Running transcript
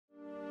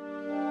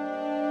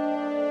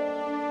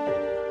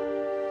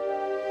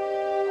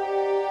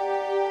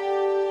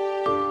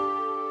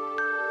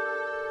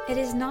It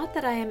is not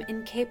that I am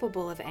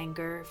incapable of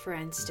anger, for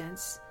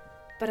instance,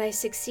 but I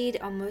succeed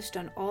almost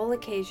on all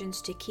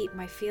occasions to keep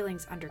my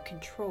feelings under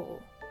control.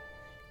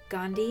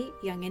 Gandhi,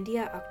 Young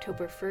India,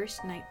 October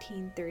 1st,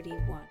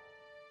 1931.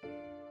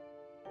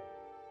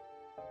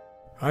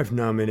 I've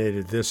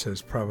nominated this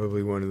as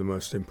probably one of the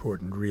most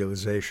important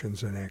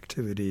realizations and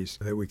activities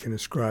that we can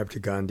ascribe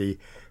to Gandhi,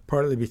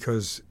 partly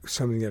because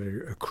something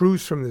that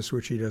accrues from this,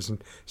 which he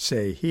doesn't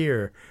say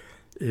here,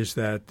 is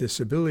that this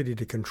ability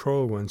to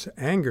control one's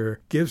anger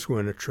gives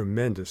one a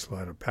tremendous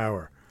lot of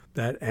power.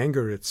 That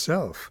anger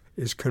itself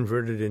is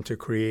converted into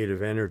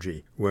creative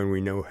energy when we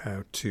know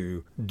how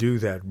to do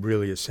that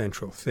really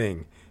essential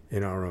thing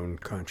in our own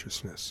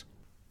consciousness.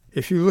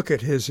 If you look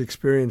at his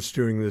experience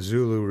during the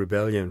Zulu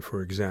rebellion,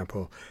 for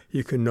example,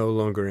 you can no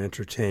longer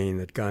entertain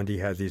that Gandhi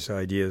had these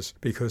ideas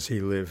because he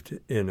lived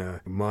in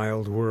a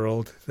mild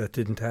world that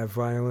didn't have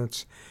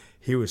violence.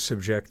 He was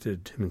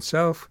subjected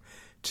himself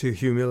to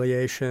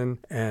humiliation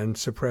and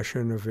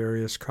suppression of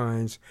various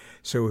kinds.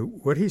 So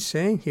what he's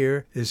saying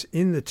here is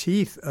in the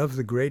teeth of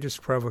the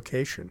greatest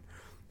provocation.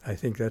 I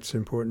think that's an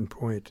important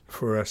point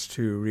for us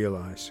to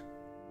realize.